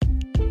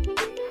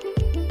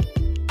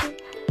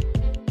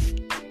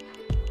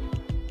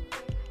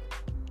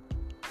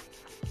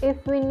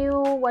If we knew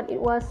what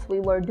it was we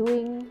were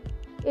doing,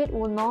 it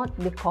would not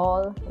be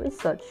called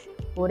research,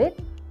 would it?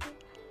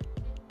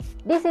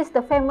 This is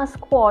the famous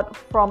quote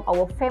from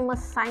our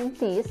famous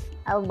scientist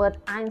Albert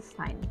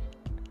Einstein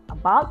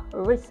about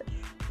research.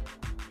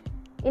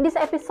 In this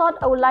episode,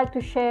 I would like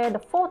to share the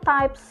 4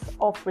 types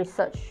of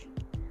research.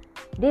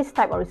 These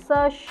type of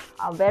research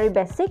are very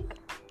basic.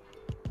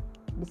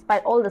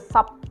 Despite all the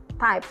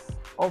subtypes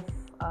of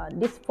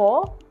these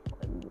 4,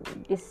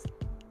 this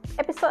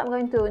episode I'm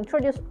going to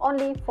introduce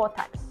only 4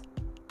 types.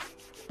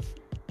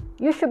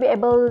 You should be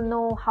able to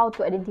know how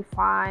to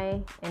identify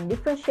and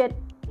differentiate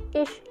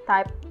each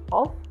type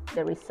of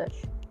the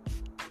research,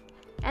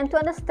 and to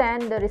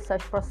understand the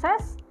research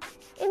process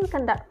in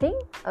conducting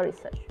a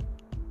research.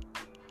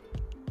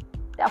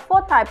 There are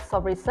 4 types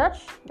of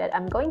research that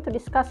I'm going to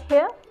discuss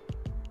here: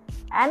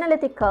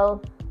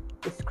 analytical,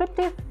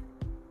 descriptive,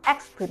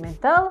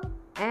 experimental,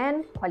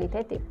 and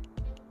qualitative.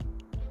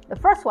 The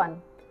first one,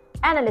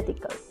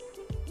 analytical.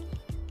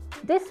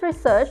 This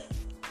research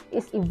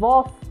is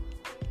involved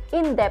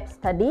in-depth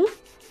study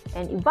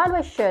and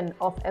evaluation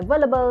of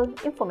available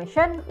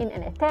information in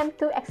an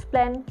attempt to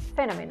explain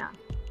phenomena.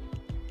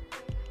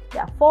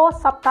 There are 4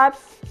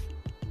 subtypes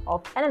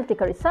of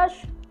analytical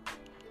research: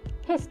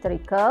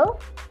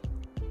 historical,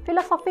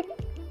 philosophic,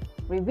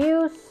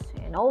 reviews,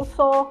 and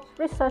also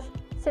research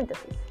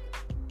synthesis.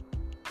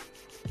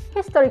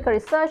 Historical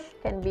research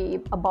can be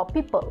about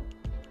people,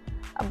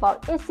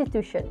 about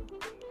institution,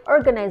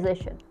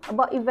 organization,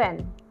 about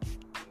event.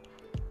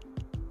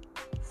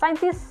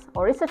 Scientists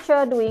or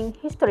researchers doing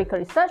historical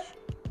research,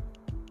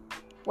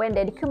 when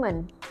they're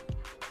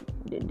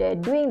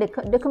doing the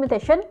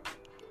documentation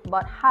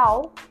about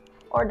how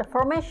or the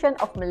formation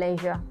of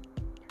Malaysia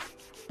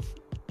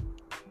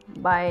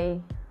by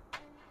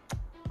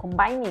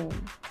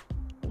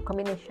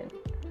combination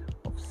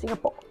of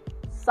Singapore,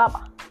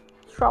 Sabah,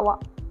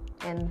 Sarawak,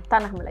 and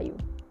Tanah Melayu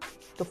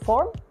to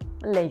form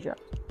Malaysia.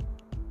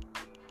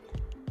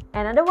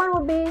 Another one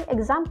would be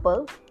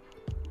example,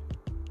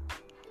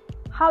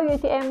 how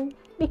UiTM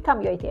become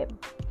UiTM.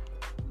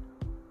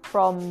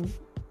 From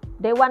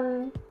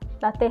Dewan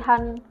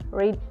Latihan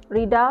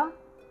Rida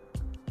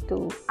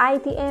to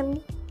ITM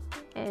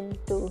and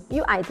to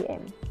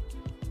UITM.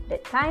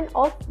 That kind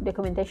of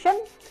documentation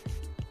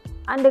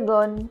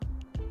undergone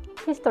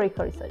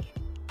historical research.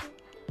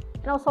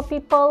 And also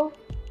people,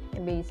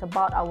 maybe it's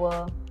about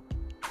our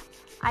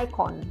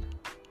icon,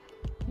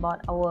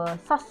 about our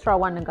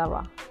sastrawan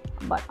negara,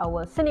 about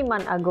our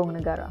seniman agung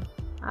negara.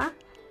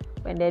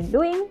 When they're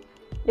doing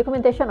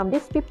documentation of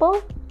these people,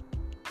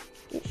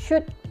 it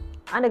should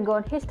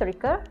undergo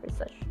historical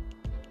research.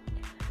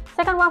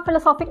 Second one,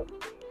 philosophic,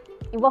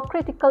 involve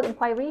critical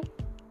inquiry.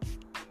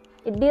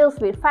 It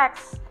deals with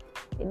facts,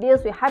 it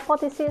deals with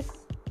hypotheses,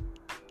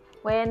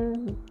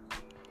 when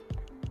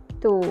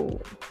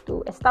to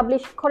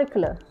establish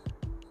curricula,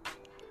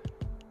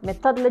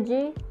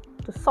 methodology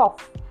to solve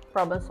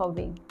problem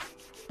solving.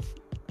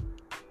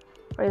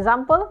 For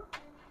example,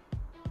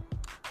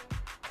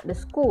 the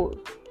school,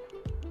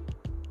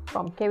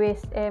 from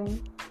KWSM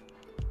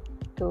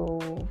to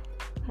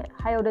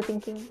higher order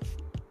thinking,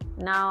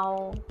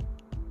 now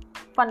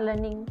fun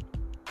learning.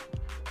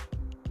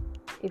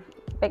 If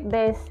back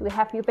days we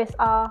have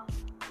UPSR,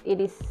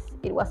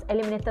 it was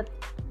eliminated.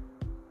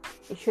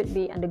 It should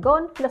be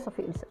undergone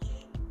philosophic research.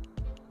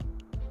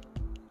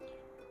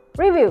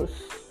 Reviews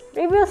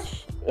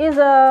is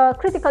a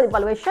critical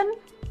evaluation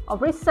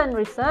of recent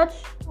research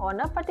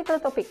on a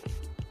particular topic.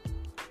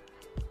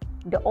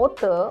 The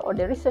author or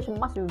the researcher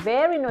must be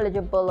very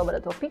knowledgeable about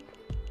the topic,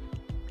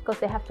 because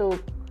they have to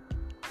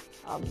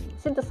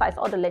synthesize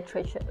all the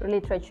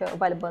literature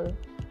available.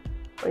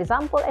 For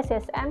example,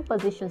 SSM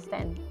position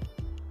stand.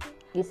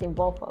 This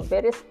involves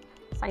various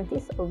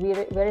scientists or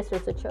various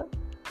researchers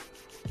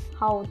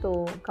how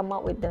to come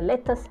up with the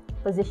latest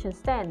position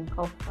stand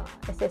of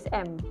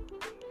SSM,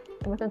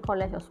 American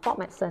College of Sport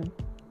Medicine.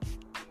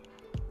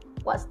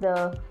 What's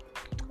the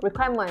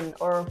requirement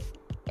or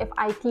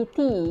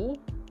FITT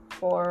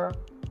for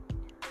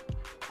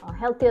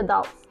healthy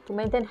adults to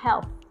maintain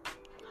health?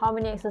 How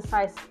many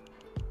exercise?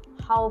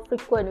 How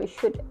frequent we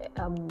should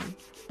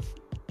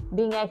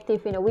being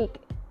active in a week?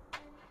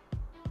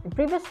 In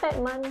previous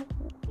statement,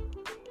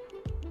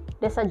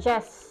 they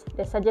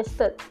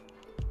suggested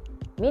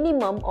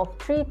minimum of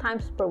 3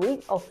 times per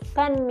week of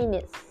 10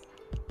 minutes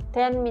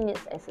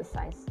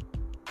exercise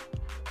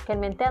can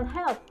maintain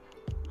health.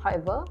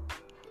 However,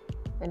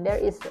 when there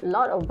is a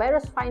lot of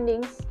various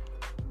findings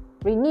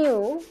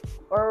renewed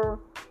or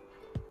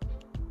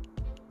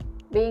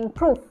being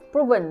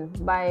proven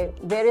by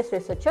various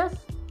researchers,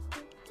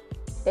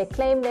 they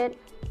claim that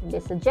they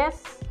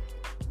suggest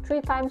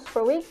 3 times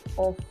per week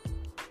of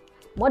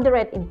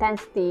moderate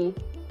intensity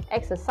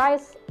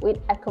exercise with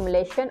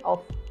accumulation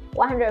of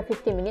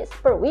 150 minutes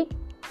per week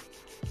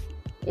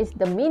is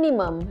the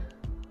minimum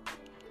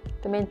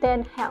to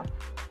maintain health.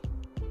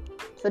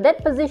 So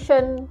that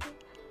position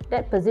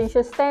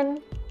stand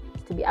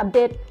is to be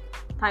updated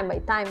time by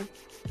time.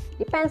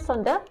 Depends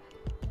on the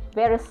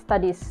various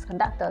studies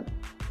conducted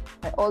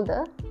by all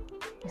the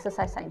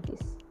exercise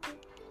scientists.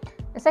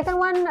 The second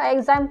one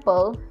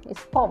example is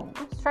POM,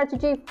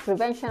 Strategy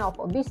Prevention of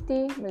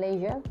Obesity,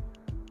 Malaysia.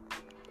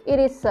 It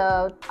is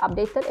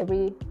updated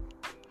every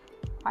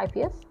 5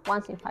 years,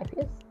 once in 5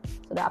 years.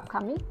 So the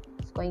upcoming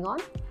is going on.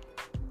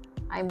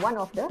 I'm one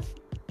of the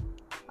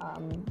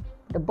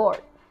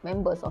board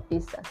members of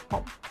this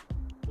POM.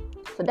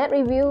 So that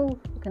review,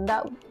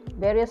 conduct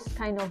various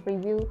kind of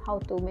review how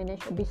to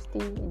manage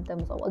obesity in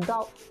terms of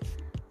adults,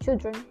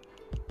 children.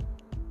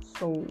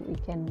 So we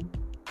can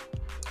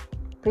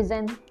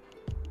present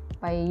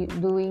by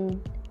doing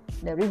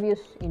the reviews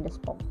in the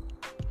POM.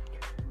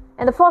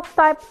 And the fourth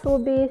type will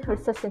be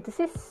research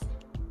synthesis.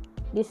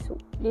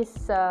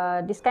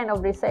 This kind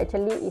of research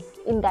actually is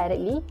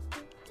indirectly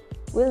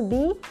will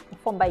be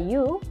performed by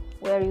you,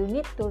 where you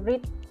need to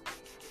read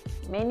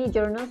many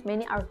journals,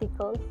 many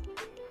articles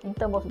in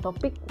terms of the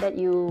topic that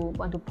you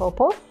want to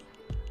propose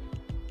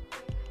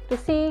to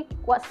see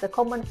what's the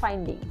common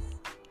findings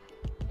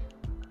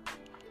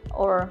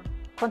or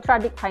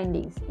contradict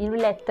findings in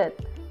related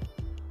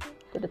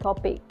to the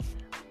topic.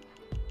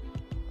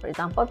 For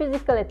example,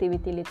 physical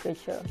activity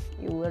literature.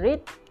 You will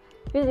read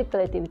physical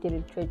activity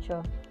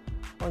literature,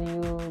 or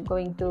you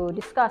going to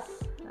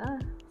discuss,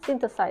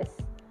 synthesize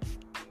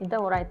in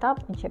terms of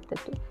write-up in chapter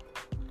 2.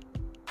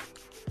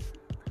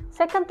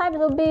 Second type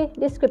will be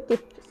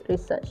descriptive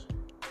research.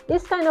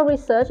 This kind of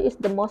research is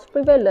the most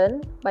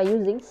prevalent by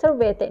using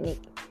survey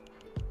technique.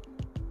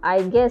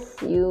 I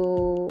guess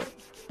you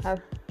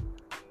have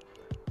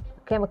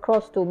came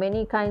across to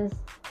many kinds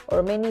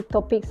or many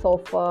topics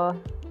of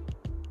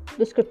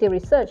descriptive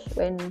research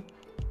when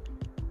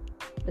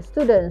the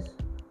students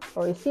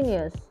or your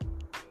seniors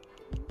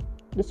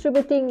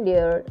distributing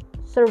their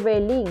survey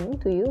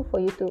link to you for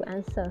you to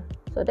answer.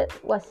 So that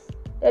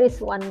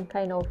is one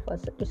kind of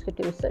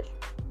descriptive research.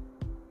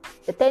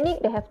 The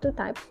technique, they have two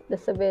types, the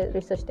survey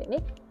research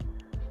technique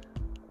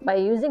by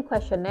using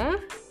questionnaire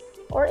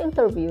or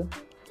interview.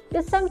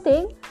 The same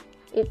thing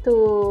is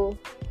to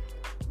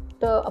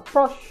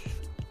approach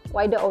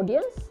wider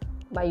audience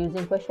by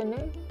using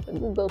questionnaire,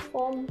 Google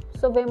form,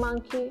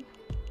 SurveyMonkey,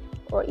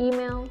 or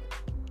email.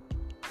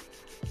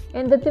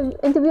 And the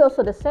interview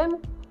also the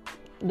same.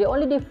 The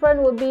only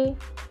difference will be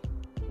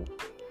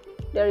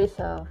there is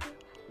a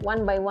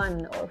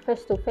one-by-one or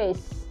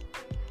face-to-face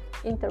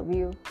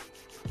interview.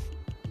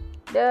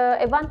 The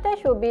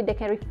advantage will be they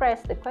can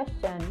rephrase the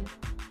question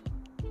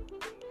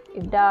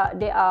if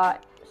there are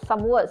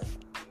some words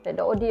that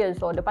the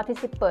audience or the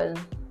participant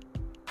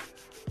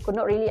could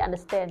not really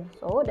understand.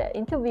 So the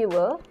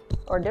interviewer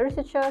or the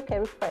researcher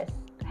can rephrase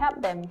to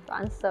help them to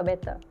answer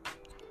better.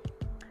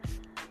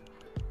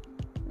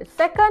 The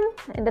second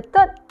and the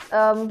third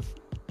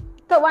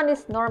one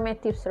is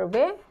normative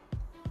survey.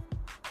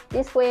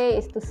 This way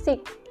is to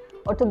seek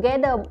or to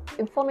gather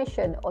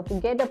information or to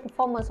gather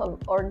performance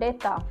or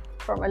data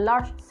from a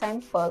large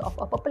sample of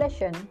a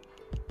population.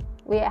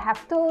 We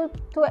have two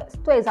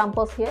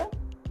examples here.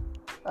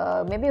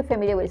 Maybe you're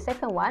familiar with the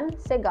second one,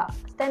 SEGA,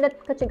 Standard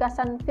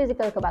Kecergasan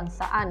Fizikal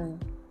Kebangsaan.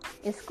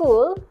 In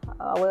school,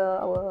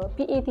 our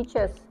PE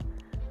teachers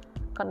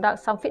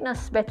conduct some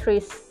fitness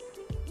batteries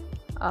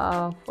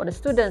for the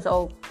students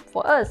or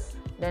for us.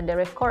 Then they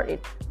record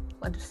it.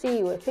 Want to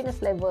see the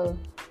fitness level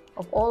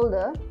of all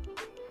the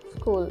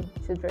school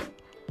children.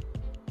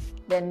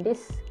 Then the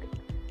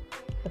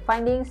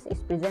findings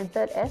is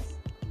presented as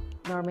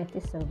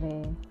normative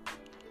survey.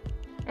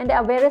 And there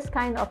are various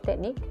kind of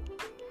technique: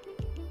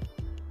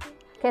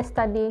 case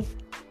study,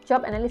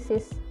 job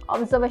analysis,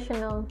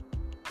 observational,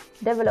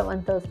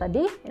 developmental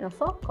study, and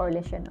also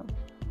correlational.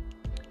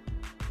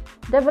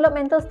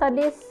 Developmental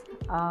studies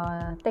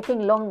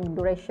taking long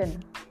duration,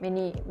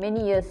 many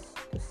years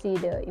to see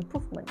the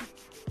improvement,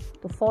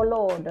 to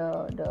follow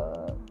the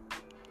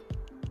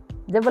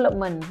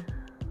development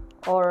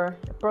or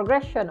the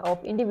progression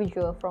of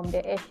individual from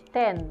the age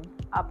 10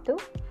 up to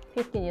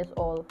 15 years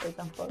old, for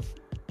example.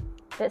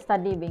 That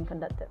study being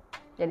conducted.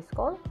 That is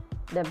called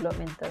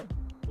developmental.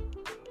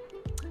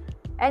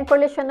 And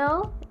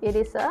correlational, it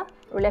is a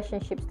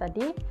relationship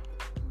study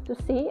to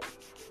see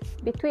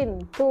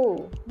between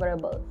two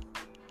variables.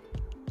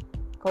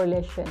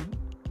 Correlation.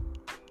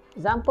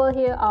 Example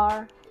here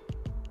are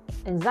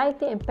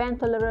anxiety and pain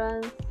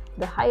tolerance.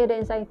 The higher the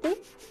anxiety,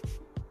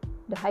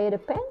 the higher the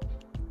pain,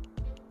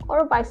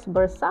 or vice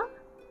versa.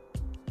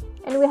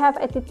 And we have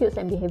attitudes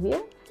and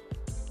behavior.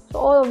 So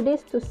all of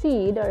this to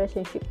see the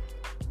relationship.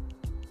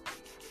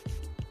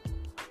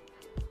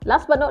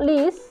 Last but not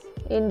least,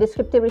 in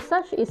descriptive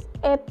research is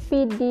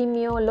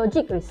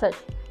epidemiologic research.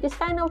 This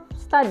kind of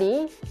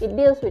study, it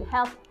deals with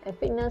health and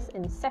fitness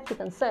and safety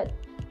concern.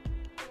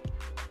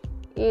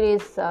 It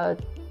is to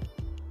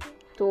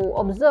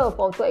observe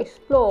or to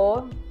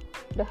explore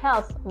the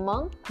health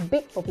among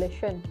big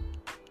population.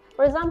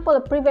 For example,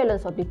 the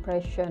prevalence of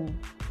depression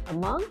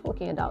among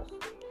working adults,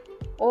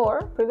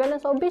 or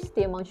prevalence of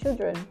obesity among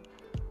children,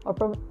 or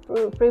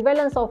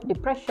prevalence of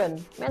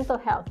depression, mental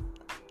health.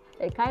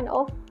 That kind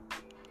of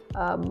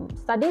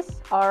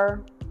studies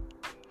are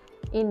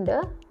in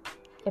the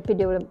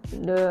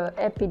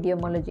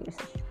epidemiologic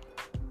research.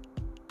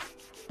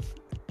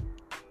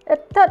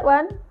 third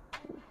one,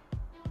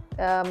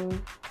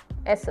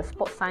 as a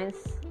sports science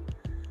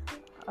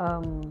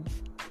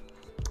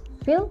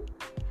field,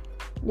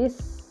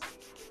 this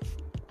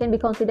can be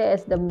considered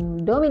as the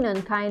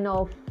dominant kind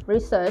of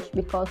research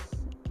because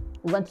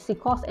we want to see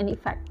cause and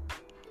effect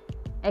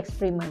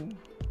experiment.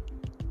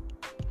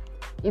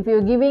 If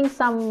you're giving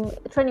some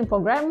training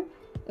program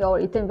or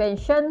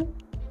intervention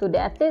to the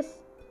athletes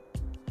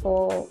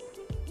for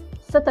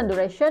certain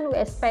duration, we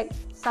expect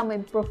some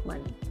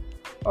improvement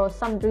or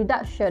some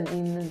reduction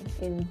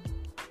in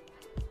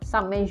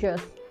some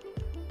measures.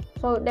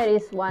 So that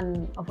is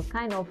one of a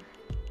kind of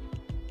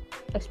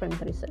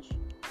experimental research.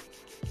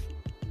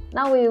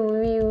 Now we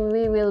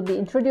will be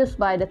introduced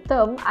by the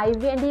term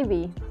IV and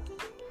DV.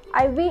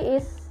 IV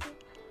is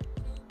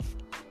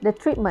the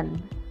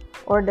treatment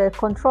or the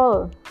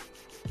control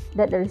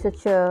that the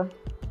researcher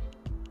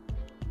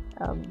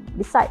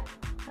decide,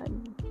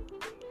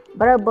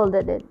 variable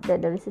that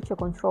the researcher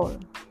control.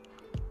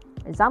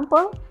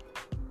 Example,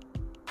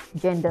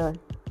 gender,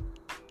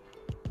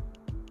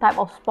 type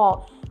of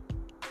sports,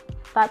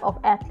 type of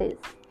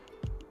athletes,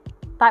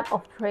 type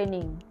of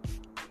training.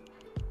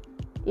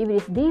 If it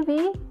is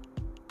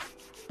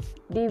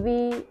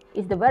DV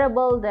is the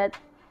variable that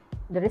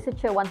the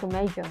researcher want to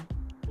measure,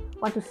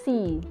 want to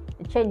see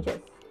the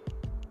changes.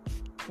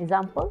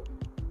 Example,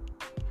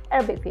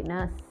 aerobic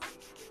fitness,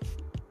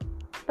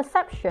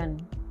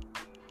 perception,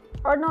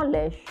 or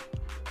knowledge,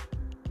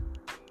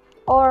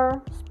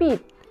 or speed,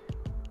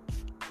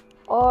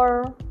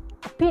 or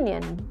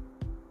opinion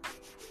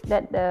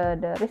that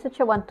the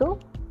researcher want to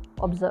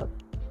observe.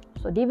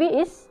 So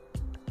DV is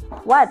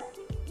what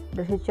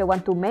the researcher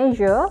want to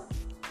measure,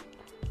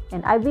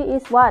 and IV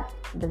is what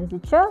the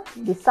researcher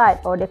decide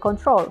or they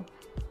control.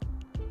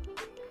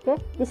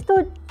 Okay, these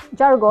two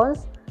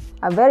jargons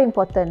are very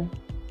important.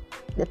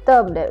 The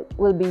term that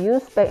will be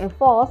used back and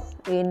forth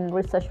in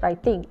research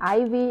writing,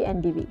 IV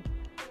and DV.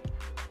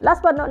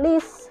 Last but not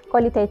least,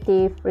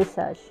 qualitative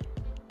research.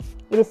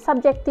 It is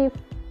subjective,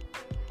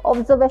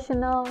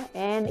 observational,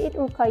 and it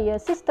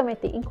requires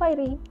systematic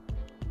inquiry.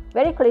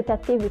 Very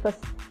qualitative because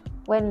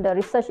when the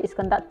research is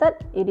conducted,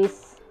 it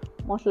is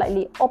most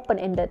likely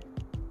open-ended.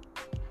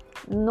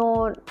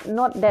 Not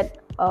that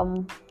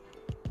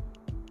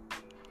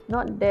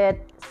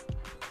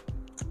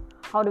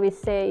how do we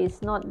say,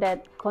 it's not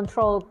that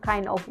controlled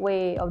kind of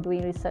way of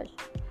doing research.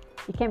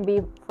 It can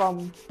be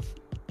from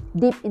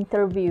deep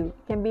interview,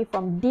 it can be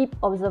from deep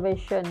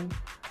observation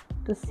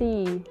to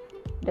see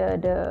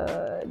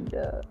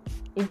the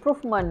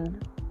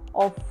improvement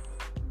of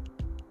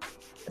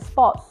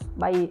sports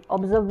by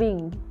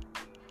observing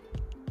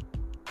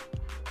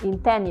in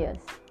 10 years,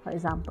 for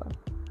example,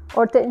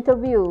 or to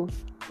interview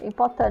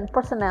important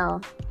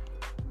personnel.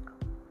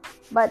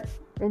 But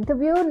the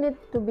interview need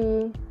to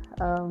be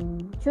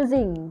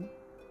choosing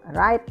a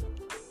right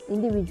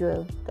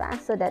individual to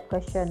answer that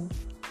question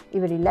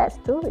if it relates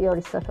to your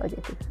research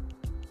objective.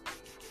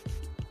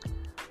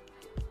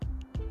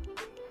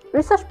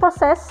 Research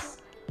process.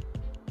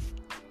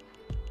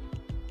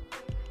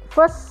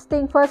 First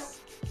thing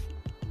first,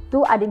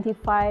 to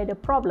identify the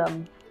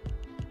problem.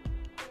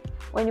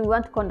 When you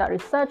want to conduct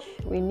research,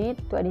 we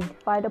need to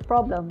identify the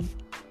problem.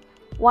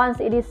 Once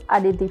it is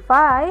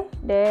identified,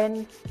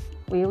 then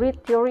we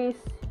read theories,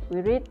 we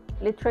read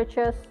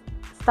literatures,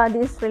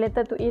 studies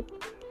related to it,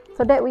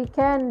 so that we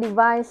can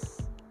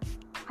devise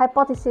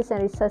hypothesis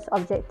and research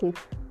objective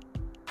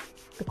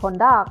to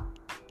conduct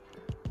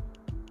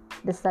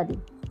the study.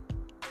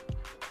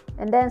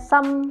 And then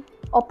some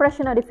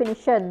operational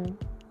definition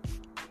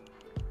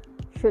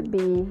should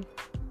be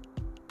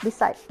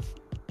decided.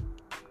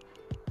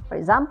 For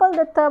example,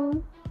 the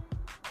term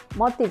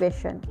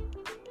motivation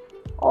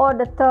or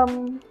the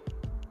term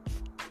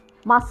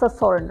muscle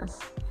soreness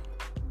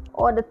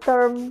or the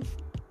term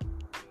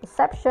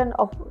perception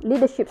of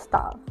leadership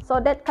style. So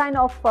that kind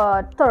of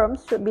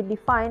terms should be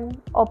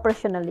defined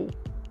operationally,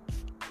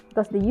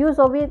 because the use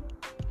of it,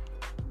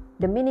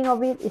 the meaning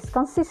of it is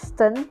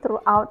consistent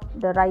throughout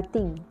the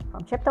writing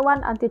from chapter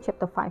 1 until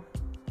chapter 5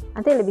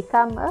 until it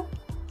become a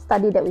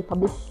study that we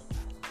publish.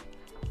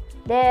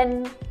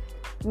 Then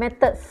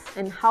methods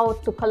and how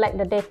to collect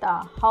the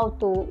data, how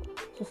to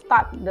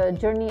start the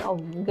journey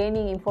of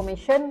gaining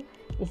information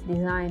is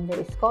designed. That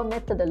is called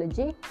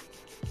methodology.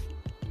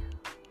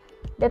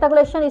 Data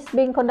collection is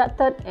being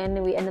conducted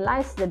and we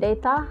analyze the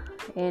data,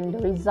 and the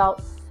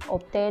results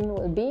obtained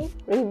will be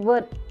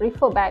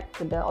refer back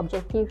to the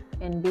objective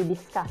and be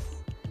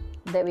discussed,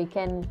 that we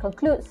can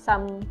conclude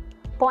some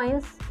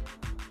points,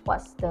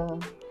 what's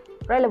the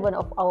relevance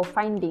of our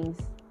findings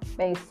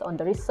based on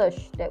the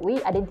research that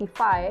we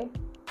identify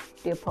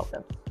their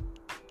problems.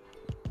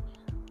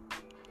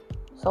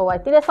 So I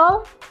think that's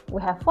all.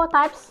 We have 4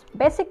 types,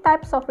 basic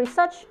types of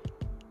research: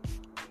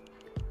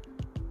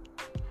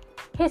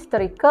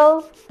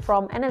 historical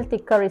from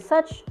analytical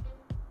research,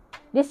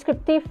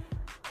 descriptive,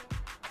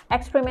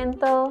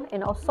 experimental,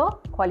 and also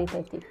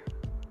qualitative.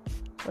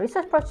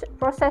 Research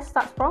process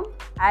starts from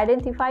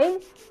identifying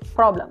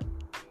problem.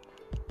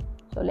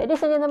 So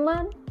ladies and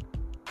gentlemen,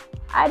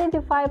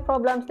 identify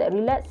problems that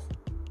relate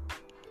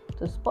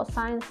to sport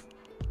science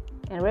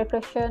and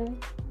recreation,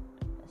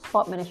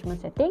 sport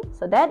management setting,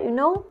 so that you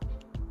know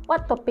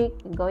what topic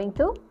you're going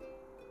to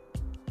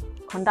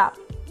conduct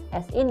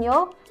as in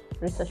your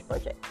research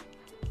project.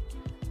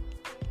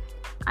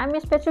 I'm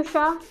Miss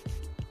Patricia.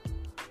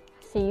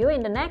 See you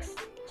in the next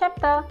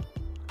chapter,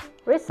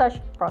 research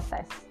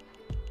process.